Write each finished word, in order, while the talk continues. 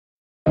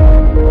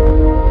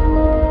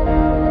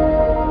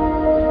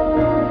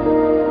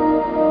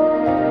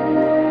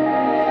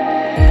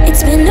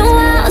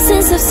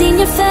since I've seen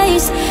your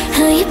face.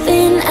 How you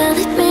been? I'll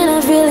admit I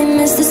really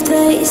miss this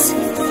place.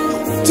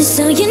 Just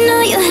so you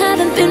know you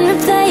haven't been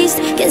replaced,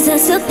 'cause I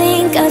still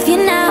think of you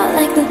now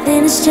like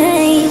nothing has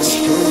changed.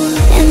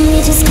 And we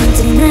just can't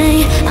deny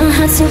our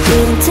hearts so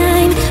beat in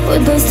time.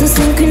 We're both so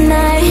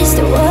synchronized,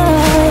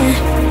 whoa.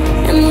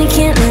 And we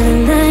can't let a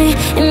lie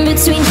in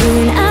between you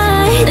and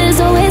I. There's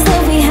always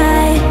love we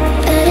hide,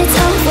 but it's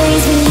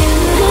always been you.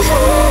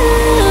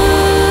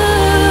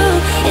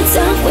 It's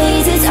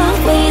always, it's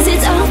always,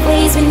 it's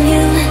always been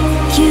you.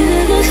 You.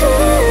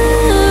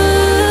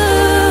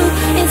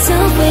 It's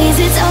always,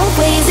 it's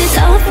always, it's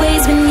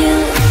always been you.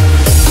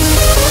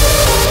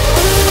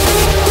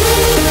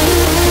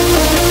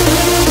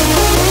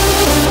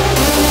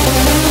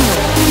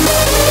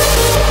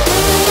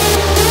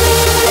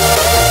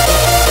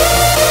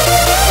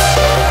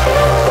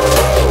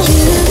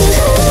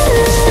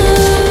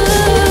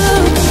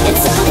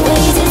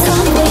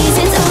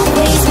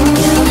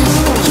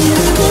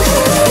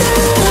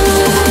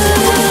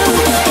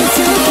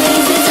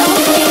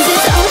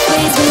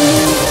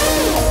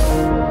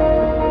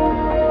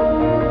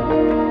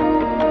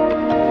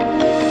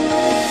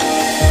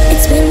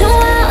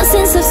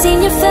 I've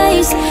seen your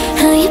face.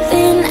 How you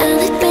been?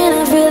 I'll admit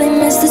I really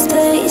miss this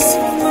place.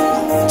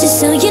 Just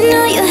so you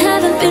know you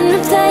haven't been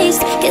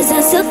replaced, 'cause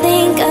I still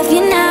think of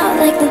you now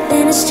like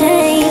nothing has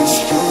changed.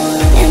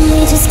 And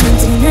we just can't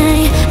deny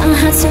our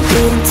hearts so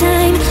beat in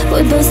time.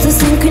 We're both so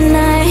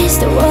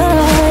synchronized,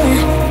 whoa.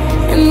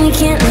 And we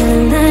can't let a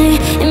lie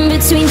in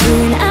between you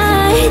and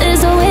I.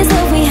 There's always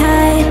love we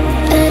hide,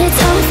 but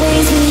it's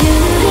always been you.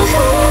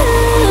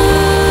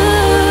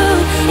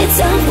 It's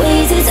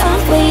always, it's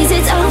always,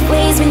 it's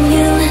always been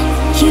you.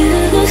 You.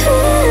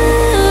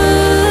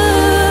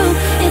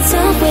 It's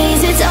always,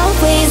 it's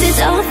always,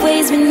 it's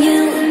always been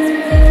you.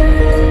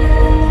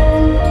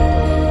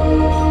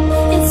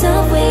 It's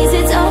always,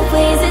 it's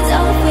always, it's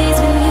always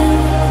been you.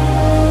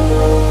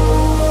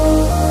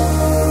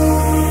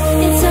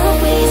 It's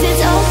always,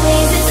 it's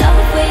always, it's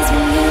always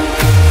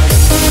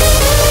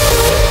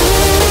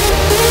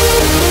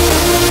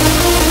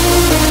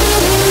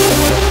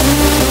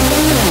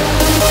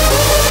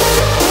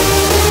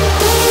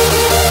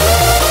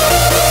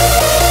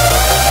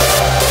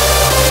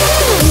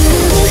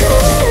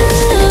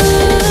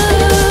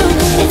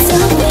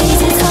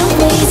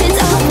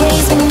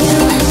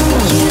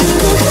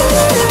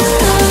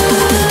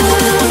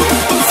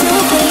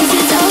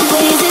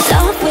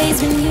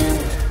been you.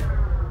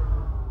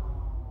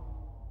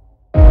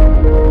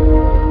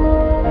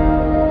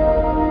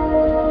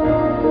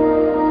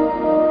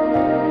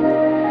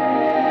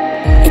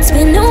 It's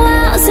been a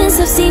while since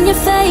I've seen your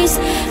face.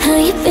 How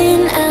you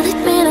been? I'll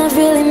admit I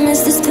really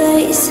miss this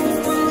place.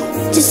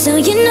 Just so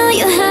you know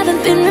you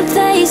haven't been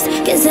replaced,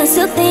 'cause I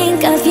still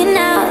think of you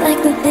now like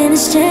nothing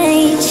has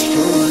changed.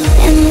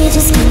 And we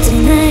just can't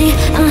deny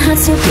our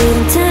hearts so beat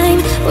in time.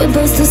 We're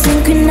both so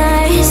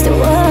synchronized,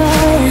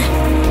 whoa.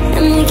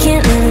 And we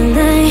can't let a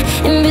lie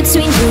in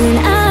between you and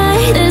I.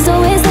 There's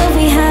always love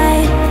we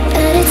hide,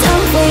 but it's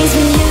always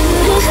been you.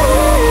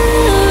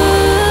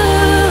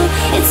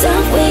 It's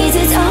always,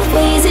 it's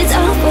always, it's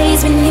always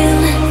been you.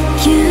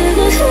 You.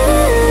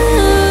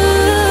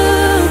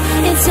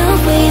 It's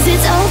always,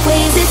 it's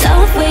always, it's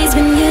always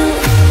been you.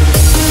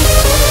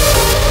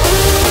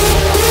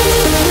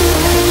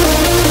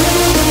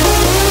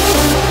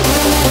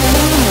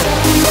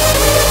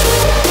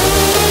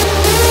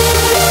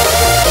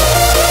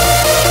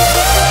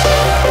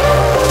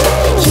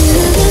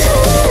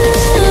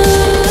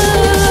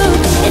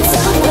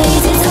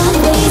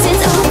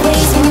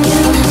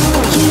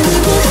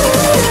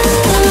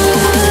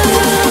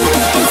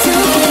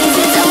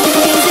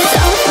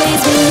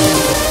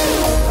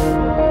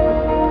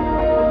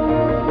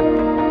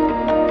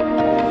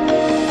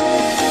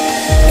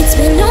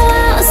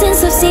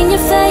 Since I've seen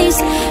your face.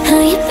 How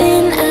you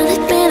been? I'll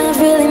admit I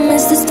really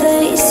miss this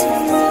place.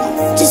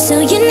 Just so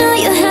you know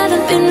you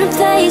haven't been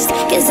replaced,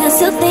 'cause I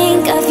still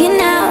think of you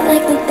now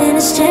like nothing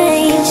has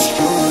changed.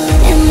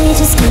 And we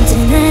just can't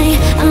deny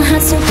our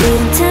hearts so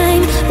beat in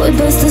time. We're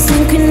both so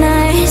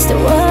synchronized,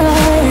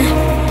 whoa.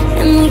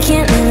 And we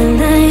can't let a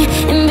lie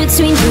in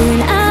between you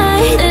and I.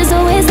 There's